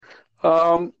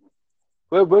Um,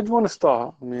 where do you want to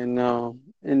start? I mean,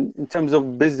 in terms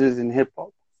of business in hip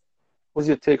hop, what's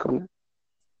your take on it?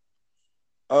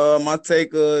 My take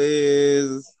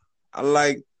is I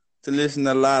like to listen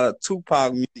to a lot of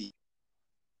Tupac music.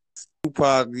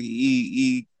 Tupac,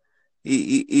 he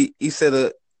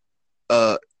said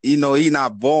he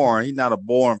not boring. He's not a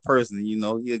boring person.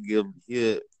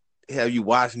 He'll have you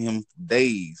watching him for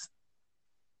days.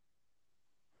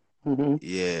 Hmm.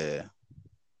 Yeah,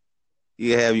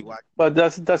 he'll have you watch. But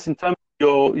that's in terms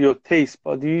of your taste.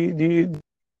 But do you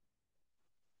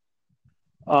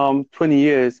 20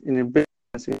 years in a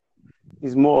business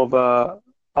is more of a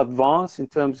advance in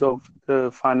terms of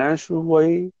the financial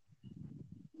way?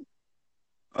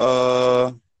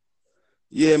 Uh,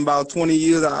 yeah, in about 20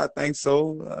 years, I think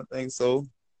so. I think so.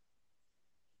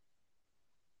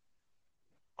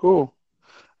 Cool.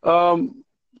 Um,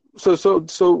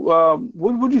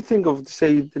 what would you think of,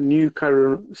 say, the new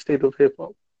current state of hip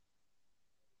hop?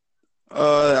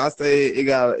 I say it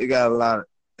got a lot.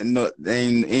 No, there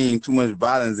ain't too much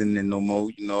violence in it no more.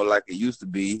 Like it used to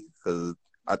be. Cause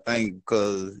I think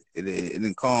because it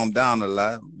didn't calm down a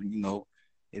lot.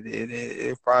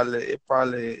 It probably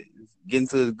is getting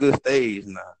to a good stage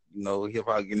now. Hip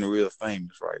hop getting real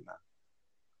famous right now.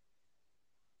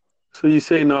 So you're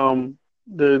saying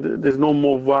there's no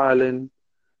more violence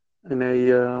in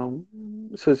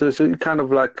a so you kind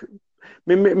of like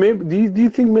maybe do you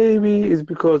think maybe it's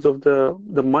because of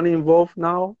the money involved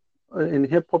now in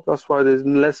hip hop, that's why there's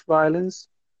less violence,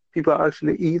 people are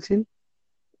actually eating.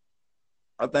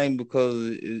 I think because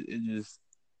it just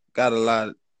got a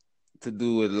lot to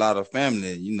do with a lot of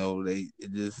family. You know they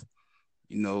really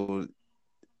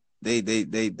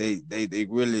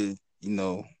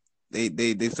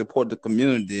they support the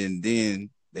community, and then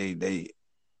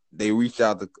they reach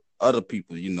out to other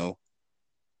people,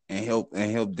 and help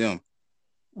them.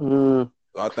 Mm.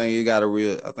 So I think it got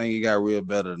real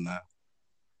better now.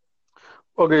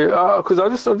 Okay, because I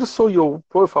just saw your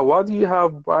profile. Why do you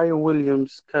have Brian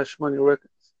Williams Cash Money Records?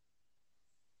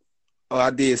 Oh, I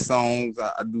did songs.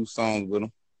 I do songs with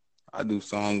them. I do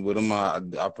songs with them. I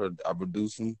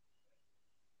produce them.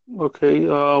 Okay,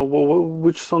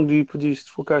 which song do you produce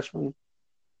for Cash Money?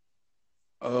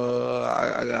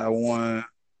 I got one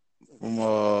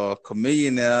from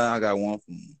Chameleon. I got one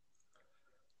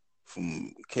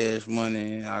from Cash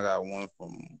Money. I got one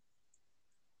from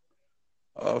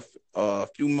a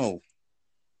few more.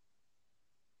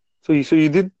 So you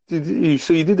did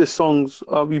the songs.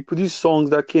 You produced songs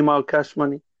that came out Cash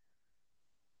Money.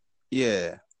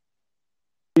 Yeah.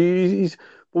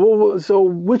 So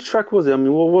which track was it? I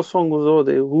mean, what song was over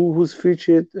there? Who's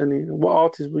featured and what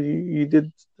artist were you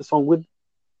did the song with?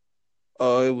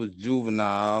 It was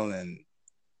Juvenile, and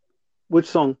Which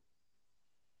song?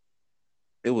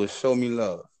 it was Show Me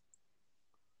Love.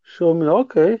 Show me.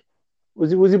 Okay.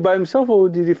 Was he by himself or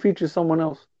did he feature someone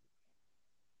else?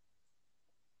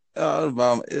 It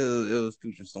was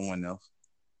featuring someone else.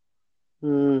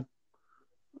 Hmm.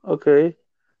 Okay.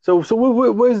 So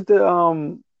where's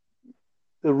the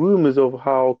rumors of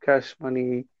how Cash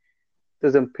Money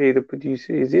doesn't pay the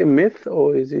producer? Is it a myth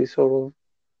or is it sort of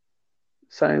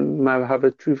something might have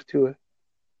a truth to it?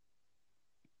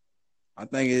 I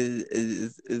think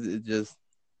you just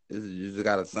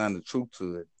gotta sign the truth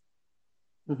to it.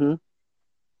 Hmm.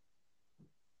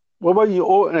 What about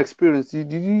your own experience?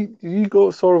 Did you go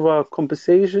sort of a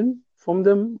compensation from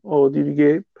them, or did you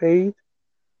get paid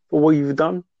for what you've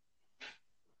done?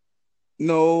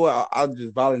 No, I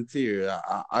just volunteer.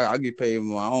 I get paid for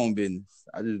my own business.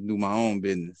 I just do my own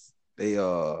business. They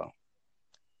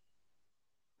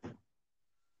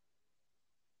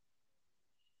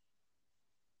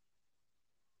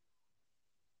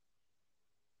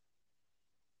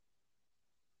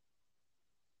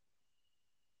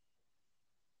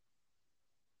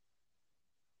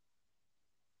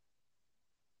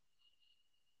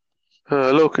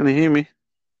Hello, can you hear me?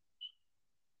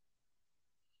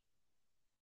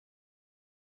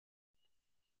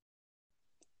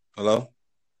 hello.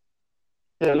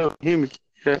 Yeah, hello, can you hear me?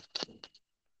 Yeah.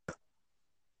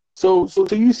 So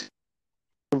you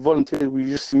volunteer, we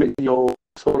just submit your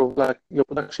sort of like your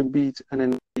production beats, and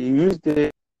then you use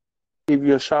it, give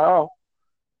you a shout out.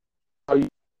 Are you,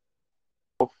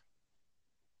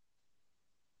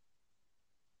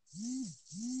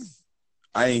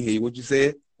 I ain't hear what you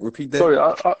said. Repeat that. sorry,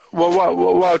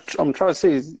 what I'm trying to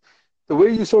say is the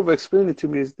way you sort of explain it to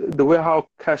me is the way how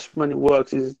Cash Money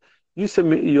works is you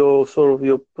submit your sort of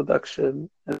your production,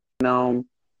 and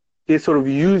they sort of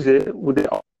use it with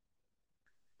the,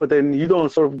 but then you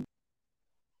don't sort of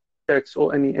checks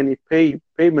or any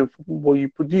payment for what you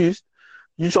produced.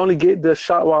 you just only get the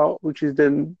shout out, which is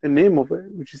the name of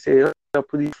it, which is say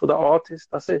produced for the artist.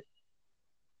 That's it.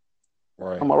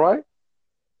 Right. Am I right?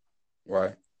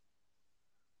 Right.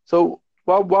 So,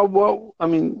 I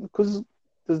mean, because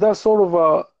does that sort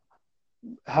of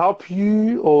help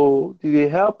you, or do they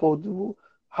help, or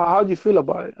how do you feel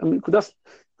about it? I mean, because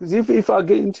if I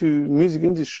get into music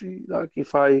industry, like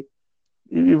if I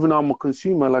even though I'm a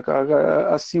consumer, like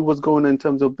I see what's going on in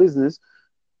terms of business.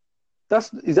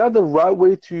 Is that the right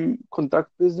way to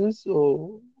conduct business,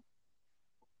 or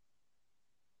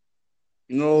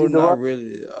is No, it the right? not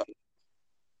really.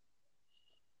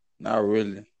 Not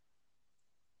really.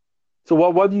 So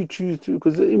what do you choose to?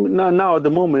 Because now at the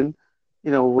moment,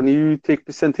 when you take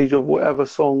percentage of whatever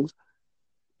songs,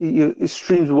 it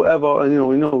streams whatever, and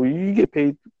you get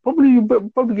paid. Probably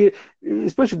probably get,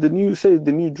 especially the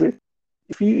new Drake.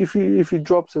 If he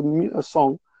drops a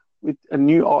song with a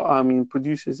new, I mean,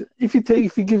 producers. If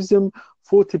he gives them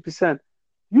 40%,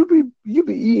 you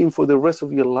be eating for the rest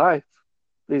of your life,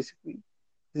 basically.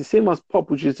 It's the same as pop,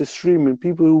 which is the streaming.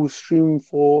 People who stream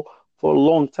for a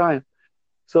long time.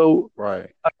 So Right.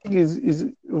 I think is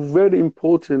very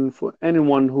important for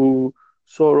anyone who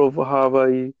sort of have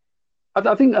a.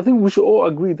 I think we should all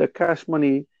agree that cash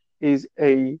money is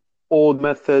a old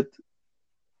method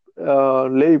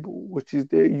label, which is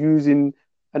they're using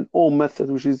an old method,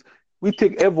 which is we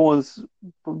take everyone's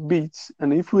beats,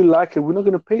 and if we like it, we're not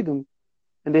going to pay them,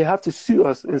 and they have to sue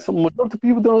us. And Right. some of the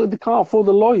people don't, they can't afford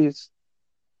the lawyers.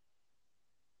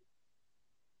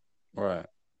 Right.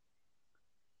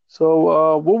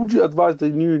 So, what would you advise the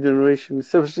new generation,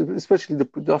 especially the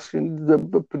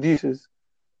producers?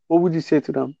 What would you say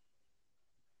to them?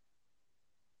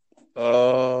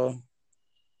 Uh,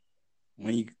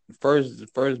 when you first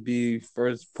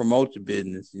promote your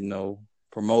business,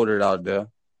 promote it out there,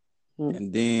 Mm.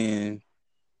 and then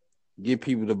get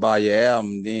people to buy your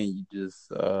album. Then you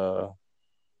just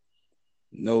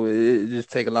it just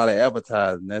take a lot of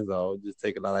advertising. That's all. It just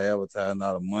take a lot of advertising, a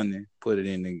lot of money. Put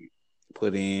in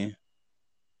a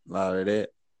lot of that.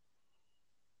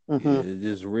 Yeah, Hmm. it's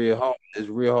just real hard. It's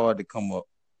real hard to come up.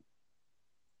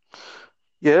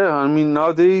 Yeah, I mean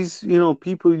nowadays,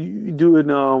 people doing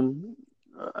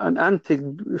an antic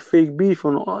fake beef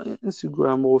on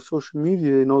Instagram or social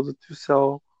media in order to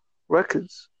sell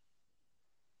records.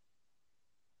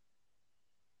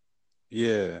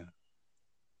 Yeah.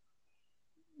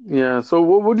 Yeah. So,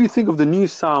 what do you think of the new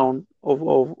sound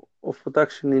of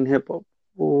production in hip hop?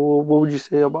 What would you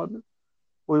say about it?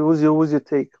 What was your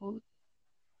take on it?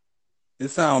 It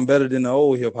sounds better than the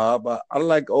old hip hop. I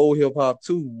like old hip hop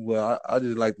too. Well, I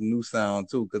just like the new sound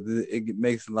too because it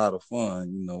makes a lot of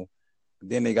fun.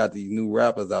 Then they got these new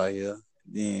rappers out here.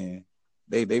 Then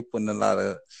they putting a lot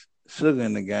of sugar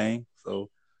in the game. So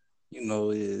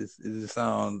it just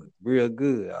sounds real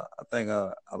good. I think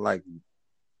I like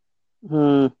it.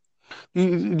 Hmm.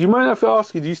 Do you mind if I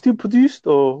ask you? Do you still produce,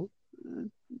 or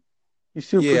you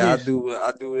still Yeah, I produce? do.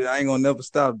 I do it. I ain't gonna never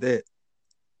stop that.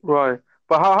 Right.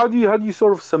 But how do you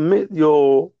sort of submit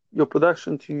your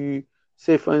production to,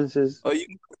 say, for instance, Oh, you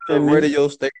can go to a and radio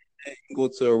station. You can go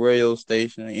to a radio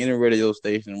station, any radio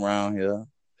station around here,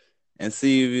 and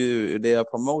see if they'll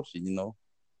promote you.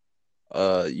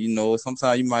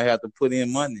 Sometimes you might have to put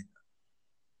in money.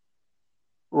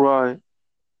 right.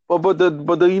 But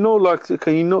like,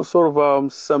 can you not sort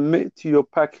of submit to your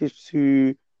package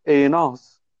to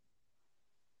A&Rs?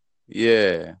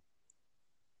 Yeah,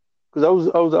 Because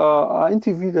I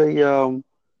interviewed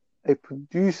a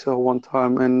producer one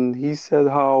time, and he said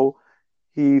how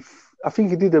I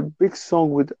think he did a big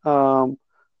song with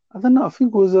I don't know. I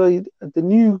think it was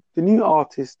the new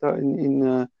artist that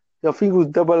yeah, I think it was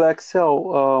Double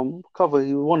XL cover.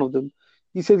 He was one of them.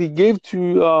 He said he gave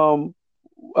to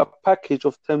a package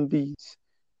of 10 beats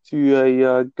to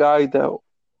a guy that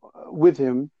with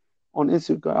him on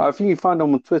Instagram. I think he found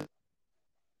them on Twitter.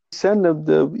 Send them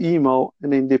the email,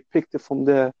 and then they picked it from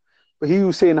there. But he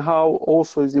was saying how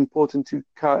also it's important to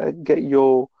get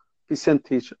your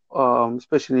percentage,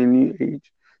 especially in new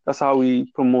age. That's how he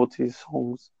promotes his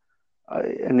songs,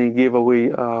 and he gave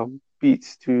away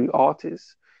beats to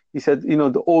artists. He said,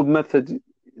 the old method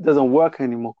doesn't work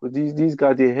anymore because these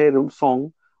guys, they hear a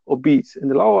song or beats and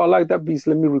they're like, oh, I like that beats,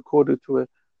 let me record it to it,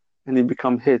 and it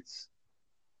become hits.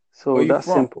 where So you that's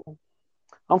from? simple.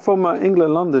 I'm from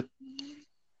England, London.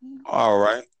 All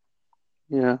right.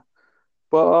 Yeah,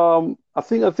 but I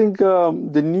think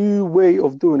the new way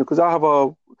of doing it, because I have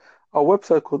a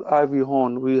website called Ivy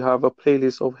Horn. We have a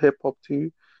playlist of hip hop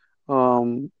too.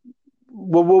 Um,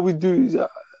 what we do is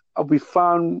we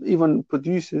found even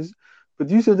producers.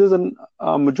 Producer doesn't.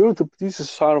 Majority of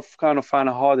producers kind of find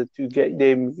it harder to get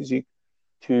their music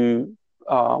to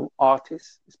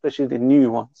artists, especially the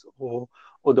new ones or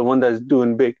the one that's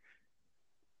doing big.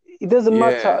 It doesn't Yeah,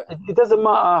 matter. It doesn't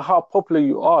matter how popular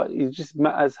you are. It just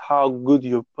matters how good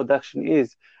your production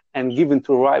is and given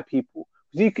to the right people.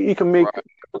 You can make right.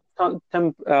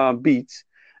 10 beats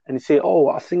and say, "Oh,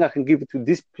 I think I can give it to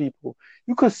these people."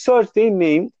 You can search their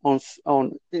name on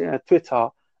Twitter,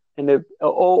 and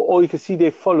or you can see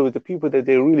they follow the people that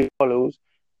they really follows.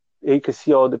 You can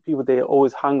see all the people they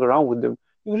always hang around with them.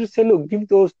 You can just say, "Look, give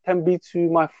those 10 beats to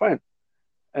my friend."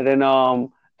 And then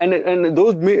and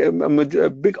those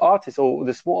big artists or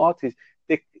the small artists,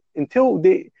 they until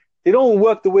they don't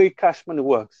work the way Cash Money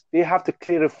works. They have to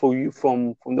clear it for you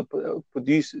from the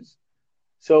producers.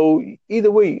 So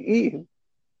either way,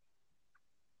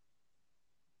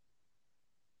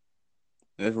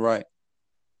 That's right.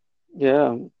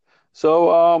 yeah. So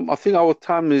I think our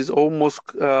time is almost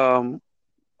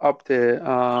up there.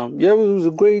 Yeah, it was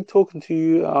great talking to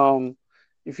you.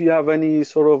 If you have any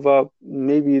sort of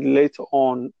maybe later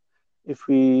on, if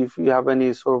we have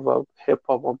any sort of a hip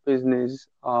hop or business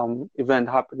event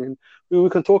happening, we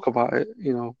can talk about it.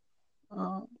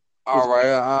 All It's right,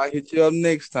 I'll hit you up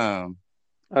next time.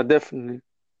 definitely.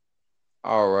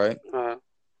 All right. Uh,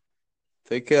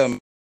 Take care, man.